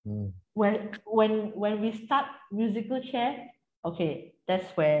 When we start musical chair, okay,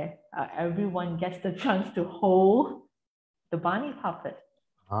 that's where everyone gets the chance to hold the bunny puppet.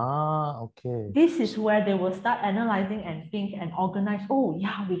 Okay. This is where they will start analyzing and think and organize. Oh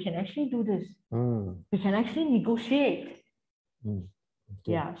yeah, we can actually do this. We can actually negotiate.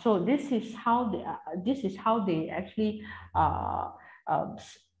 Okay. Yeah, so this is how they actually how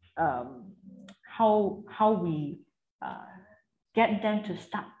we get them to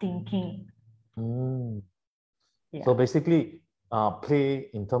start thinking. Yeah. So basically, play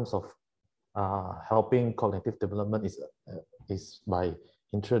in terms of helping cognitive development is by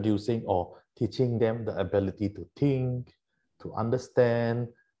introducing or teaching them the ability to think, to understand,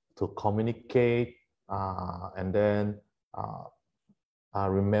 to communicate, and then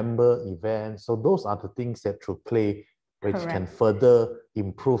remember events. So those are the things that through play, which can further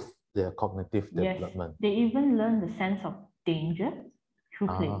improve their cognitive development. They even learn the sense of danger through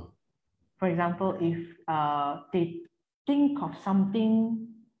play. For example, if they think of something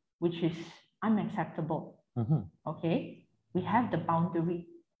which is unacceptable, okay, we have the boundary.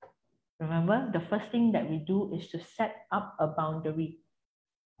 Remember, the first thing that we do is to set up a boundary.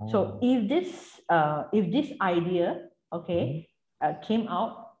 So if this idea, okay, came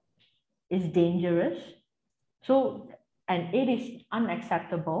out, is dangerous, so, and it is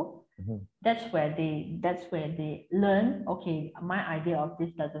unacceptable, that's where they learn, okay, my idea of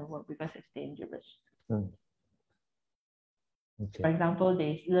this doesn't work because it's dangerous. For example,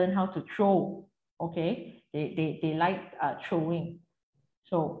 they learn how to throw. Okay, they like throwing.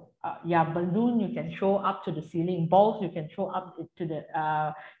 So balloon you can throw up to the ceiling. Balls you can throw up to the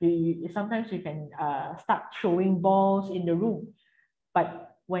sometimes you can start throwing balls in the room.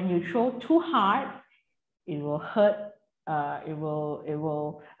 But when you throw too hard, it will hurt it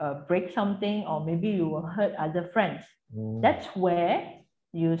will break something, or maybe you will hurt other friends. That's where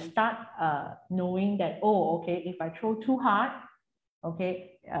you start knowing that, oh, okay, if I throw too hard,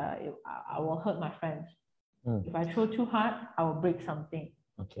 okay, I will hurt my friends. If I throw too hard, I will break something.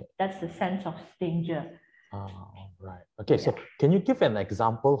 Okay. That's the sense of danger. Right. Okay, so can you give an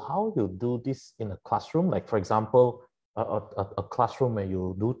example how you do this in a classroom? Like, for example, a classroom where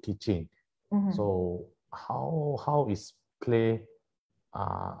you do teaching. So how is play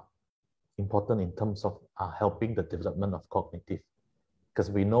important in terms of helping the development of cognitive? Because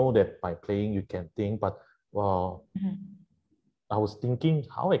we know that by playing you can think, but well, I was thinking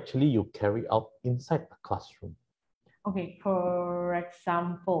how actually you carry out inside the classroom. Okay, for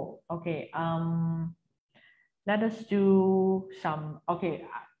example, okay, let us do some, okay,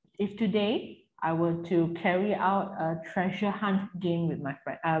 if today I were to carry out a treasure hunt game with my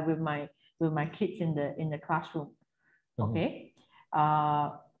friend, with my kids in the classroom, okay,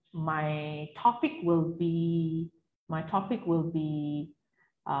 my topic will be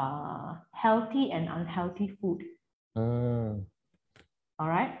healthy and unhealthy food. All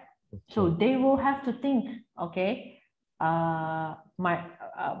right. Okay. So they will have to think, okay,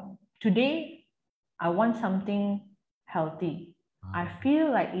 today I want something healthy. I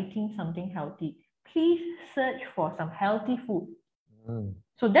feel like eating something healthy. Please search for some healthy food.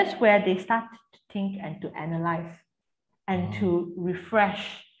 So that's where they start to think and to analyze and to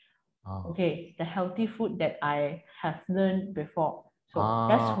refresh. Okay, the healthy food that I have learned before. So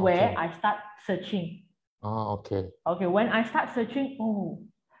that's where I start searching. Okay. Okay, when I start searching,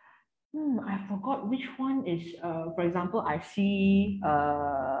 I forgot which one is, for example, I see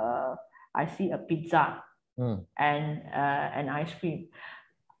a pizza and an ice cream,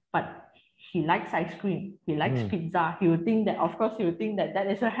 but he likes ice cream, he likes pizza, he will think that, of course, he will think that that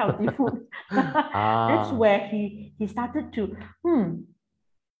is a healthy food. That's where he started to,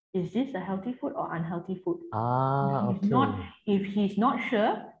 is this a healthy food or unhealthy food? If he's not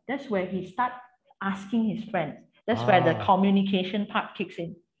sure, that's where he start asking his friends. That's where the communication part kicks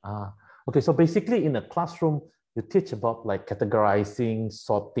in. Okay, so basically in a classroom, you teach about like categorizing,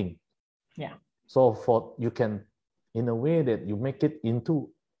 sorting. Yeah. So you can, in a way that you make it into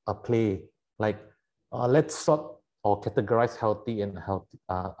a play, like let's sort or categorize healthy and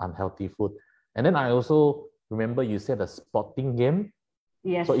unhealthy food. And then I also remember you said a spotting game.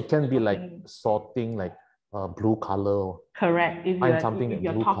 Yes. So it can be like sorting, like blue color. Correct. If your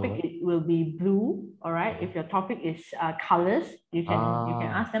topic it will be blue, all right. If your topic is colors, you can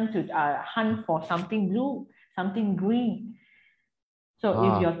ask them to hunt for something blue, something green.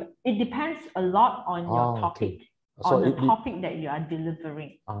 So it depends a lot on your topic, on the topic that you are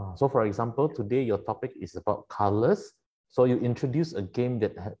delivering. So for example, today your topic is about colors. So you introduce a game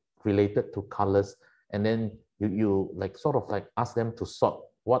that related to colors, and then you like sort of like ask them to sort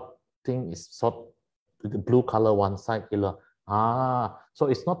what thing is sort the blue color one side, yellow. So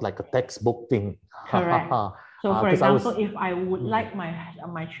it's not like a textbook thing. Correct. So for example, if I would like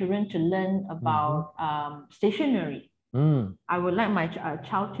my children to learn about stationery, I would like my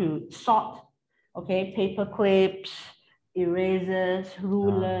child to sort, okay, paper clips, erasers,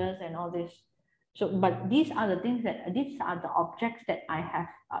 rulers, and all this. So, but these are the objects that I have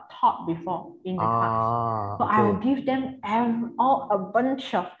taught before in the class. So I will give them a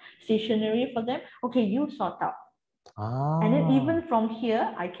bunch of stationery for them. Okay, you sort out. And then even from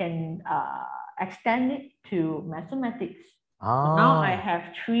here, I can extend it to mathematics. So now I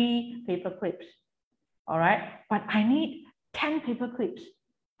have 3 paper clips. All right, but I need 10 paper clips.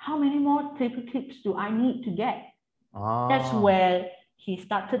 How many more paper clips do I need to get? That's where he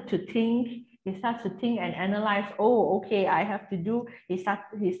started to think. He starts to think and analyze. Oh, okay, I have to do. He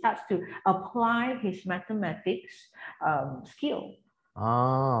starts to apply his mathematics skill.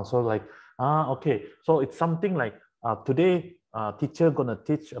 So like okay. So it's something like today teacher gonna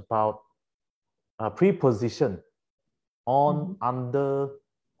teach about preposition, on, under,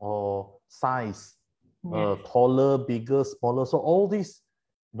 or size, taller, bigger, smaller. So all these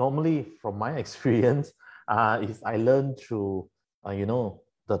normally from my experience is I learned through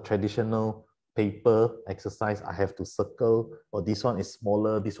the traditional paper exercise. I have to circle, or this one is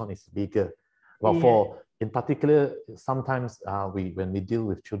smaller, this one is bigger. Well, in particular, sometimes when we deal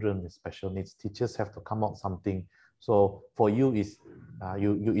with children with special needs, teachers have to come out something. So for you is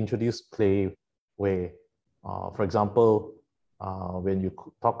you introduce play where, for example, when you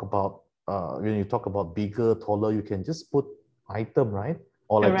talk about bigger, taller, you can just put item, right?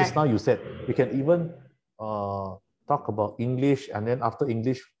 Or like just now you said, you can even talk about English, and then after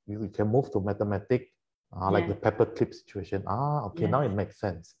English, we can move to mathematics, like the paperclip situation. Okay, now it makes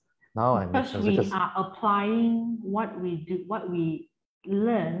sense. Now I make Because sense we because are applying what we do, what we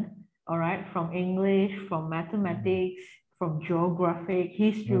learn, all right, from English, from mathematics, from geographic,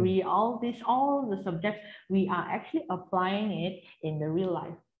 history, all the subjects, we are actually applying it in the real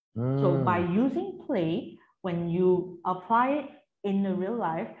life. So by using play, when you apply it in the real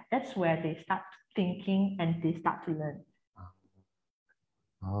life, that's where they start thinking and they start to learn.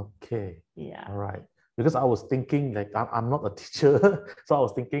 okay. Yeah. All right. Because I was thinking, like, I'm not a teacher, so I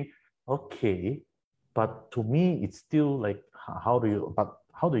was thinking, okay, but to me, it's still like, how do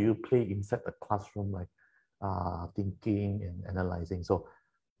you play inside the classroom, like, thinking and analyzing? So,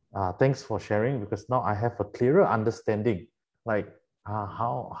 thanks for sharing, because now I have a clearer understanding, like,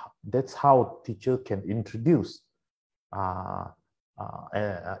 that's how teacher can introduce or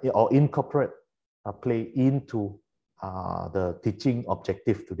incorporate play into the teaching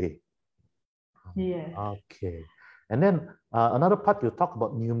objective today. Yes. Okay. And then another part, you talk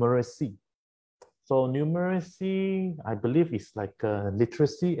about numeracy. So numeracy, I believe, is like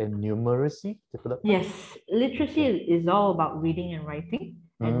literacy and numeracy development. Yes, literacy is all about reading and writing,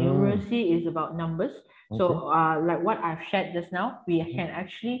 and numeracy is about numbers. So, like what I've shared just now, we can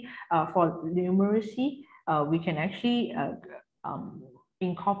actually, for numeracy, we can actually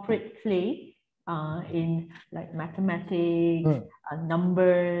incorporate play in like mathematics,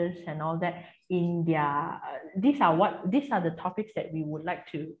 numbers, and all that in their. These are the topics that we would like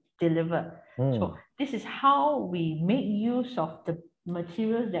to deliver. So this is how we make use of the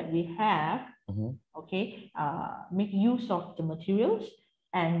materials that we have. Okay, make use of the materials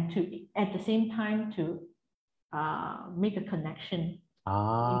and to at the same time to make a connection,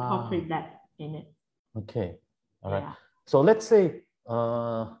 incorporate that in it. Okay, all right. So let's say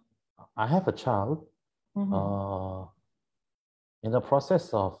I have a child in the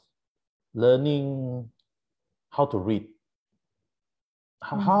process of learning how to read.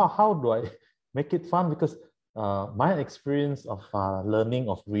 How do I make it fun? Because my experience of learning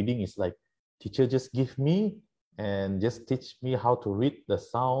of reading is like, teacher just give me and just teach me how to read the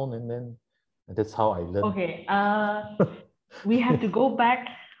sound, and then that's how I learn. Okay, we have to go back.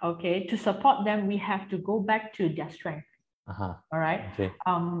 Okay, to support them, we have to go back to their strength. All right. Okay.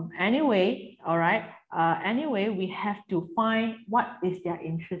 Anyway, all right. Anyway, we have to find what is their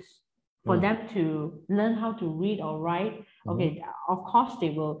interest for them to learn how to read or write. Okay, of course they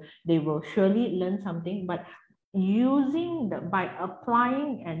will surely learn something, but by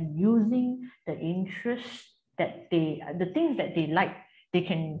applying and using the interests that the things that they like, they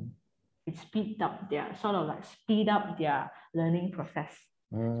can speed up their learning process.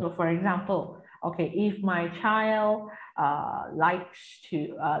 So for example, okay, if my child likes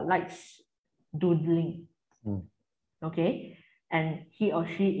doodling, okay, and he or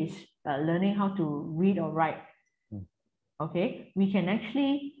she is learning how to read or write, okay, we can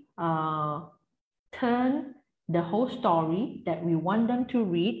actually turn the whole story that we want them to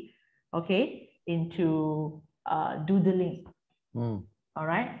read, okay, into doodling. All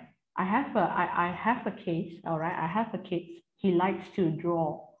right. I have a case. All right. I have a kid. He likes to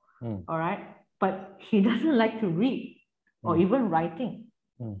draw. All right. But he doesn't like to read or even writing.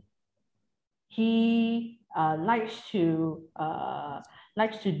 He likes to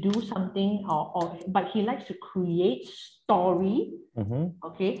do something, but he likes to create story.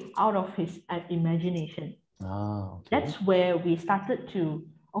 Okay, out of his imagination. Okay. That's where we started to,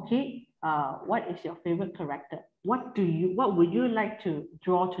 okay, what is your favorite character? What would you like to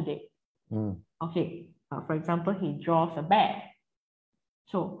draw today? Okay, for example, he draws a bear.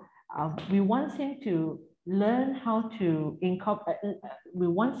 So we want him to learn how to incorporate, we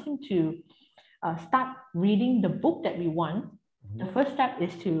want him to start reading the book that we want. The first step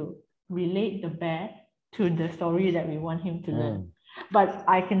is to relate the bear to the story that we want him to learn. But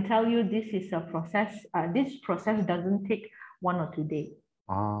I can tell you, this is a process. This process doesn't take 1 or 2 days.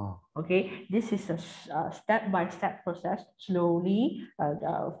 Okay, this is a step-by-step process. Slowly,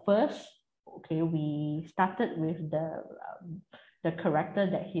 first, okay, we started with the character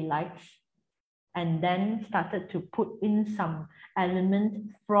that he likes, and then started to put in some elements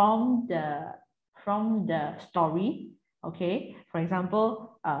from the story. Okay, for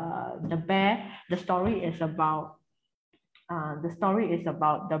example, the bear. The story is about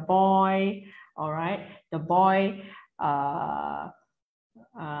the boy. All right, the boy.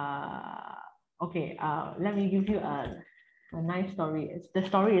 Okay, let me give you a nice story. The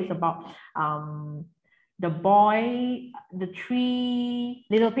story is about the boy, the 3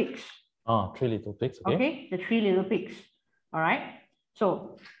 little pigs. 3 little pigs. Okay, the 3 little pigs. All right.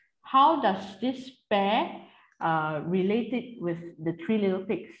 So how does this bear relate it with the 3 little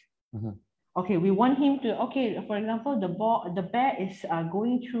pigs? Okay, we want him to, okay, for example, the bear is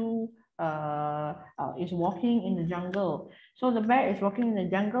going through, is walking in the jungle. So the bear is walking in the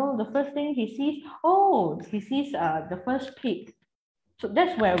jungle. The first thing he sees, he sees the first pig. So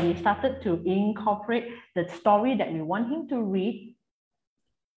that's where we started to incorporate the story that we want him to read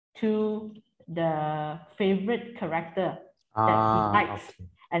to the favorite character that he likes. Okay.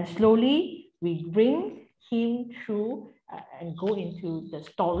 And slowly we bring him through and go into the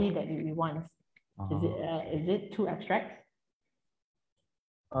story that we want. Is it too abstract?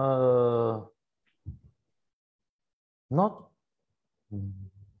 Not.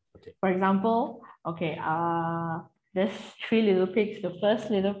 Okay. For example, okay, there's 3 little pigs. The first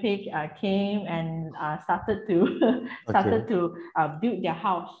little pig came and started to build their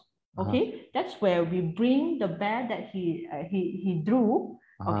house. Okay, that's where we bring the bear that he drew,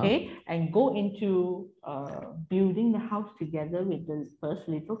 okay, and go into building the house together with the first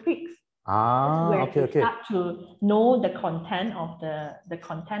little pigs. That's where Okay, we start to know the content of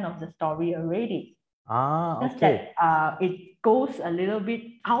the story already. Just okay. that it goes a little bit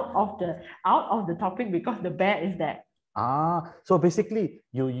out of the topic because the bear is there. So basically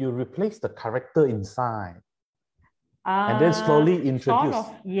you replace the character inside. And then slowly introduce.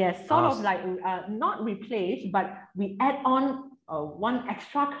 Sort of like not replace, but we add on one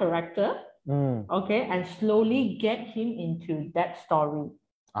extra character, okay, and slowly get him into that story.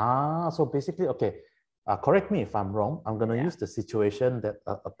 So basically, okay, correct me if I'm wrong. I'm going to use the situation that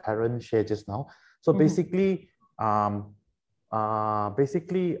a parent shared just now. So basically, I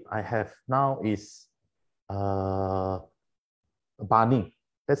have now is Barney.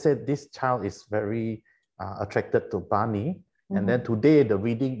 Let's say this child is very attracted to Barney. And then today the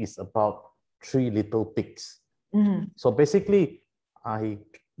reading is about 3 little pigs. So basically,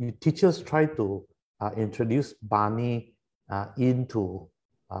 teachers try to introduce Barney into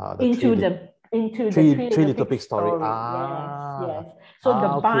the 3 little pig story. Yes. So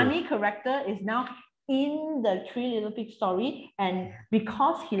the Barney character is now in the 3 little pig story, and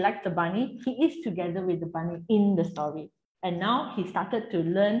because he likes the bunny, he is together with the bunny in the story. And now he started to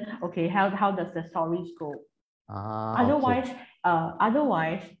learn, okay, how does the stories go? Otherwise,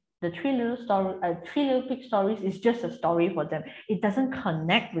 the 3 little pig stories is just a story for them. It doesn't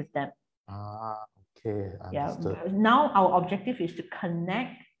connect with them. Okay, understood. Now our objective is to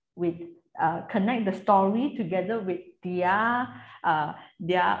connect the story together with their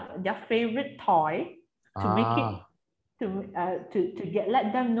favorite toy to make it to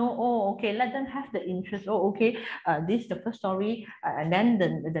let them know, okay, let them have the interest. This is the first story, and then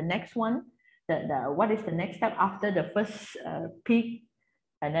the next one, what is the next step after the first pig,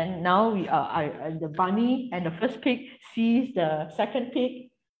 and then now the bunny and the first pig sees the second pig.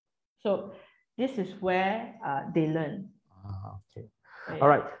 So this is where they learn. Okay. All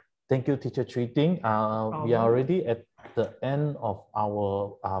right. Thank you, Teacher Chui Ting. We are already at the end of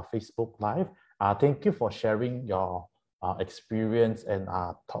our Facebook Live. Thank you for sharing your experience and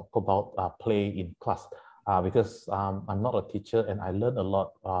talk about play in class. Because I'm not a teacher and I learned a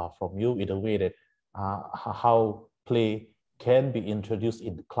lot from you in a way that how play can be introduced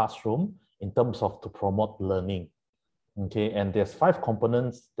in the classroom in terms of to promote learning. Okay, and there's 5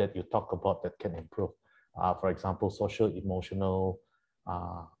 components that you talk about that can improve. For example, social, emotional,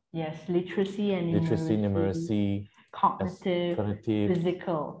 literacy and numeracy, cognitive,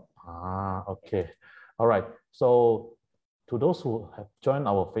 physical. Okay. All right. So to those who have joined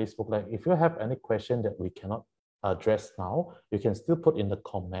our Facebook Live, if you have any question that we cannot address now, you can still put in the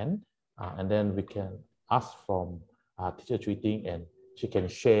comment, and then we can ask from Teacher Chui Ting, and she can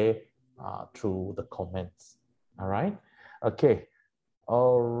share through the comments. All right. Okay.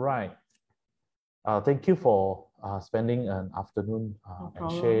 All right. Thank you for spending an afternoon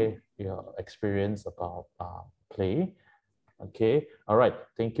and share your experience about play. Okay. All right.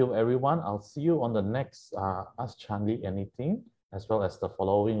 Thank you, everyone. I'll see you on the next Ask Charlie Anything, as well as the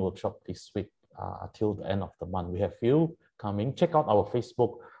following workshop this week till the end of the month. We have few coming. Check out our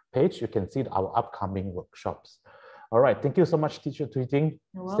Facebook page. You can see our upcoming workshops. All right. Thank you so much, Teacher Chui Ting.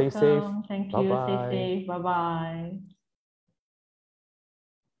 Stay safe. Thank you. Bye-bye. Stay safe. Bye-bye.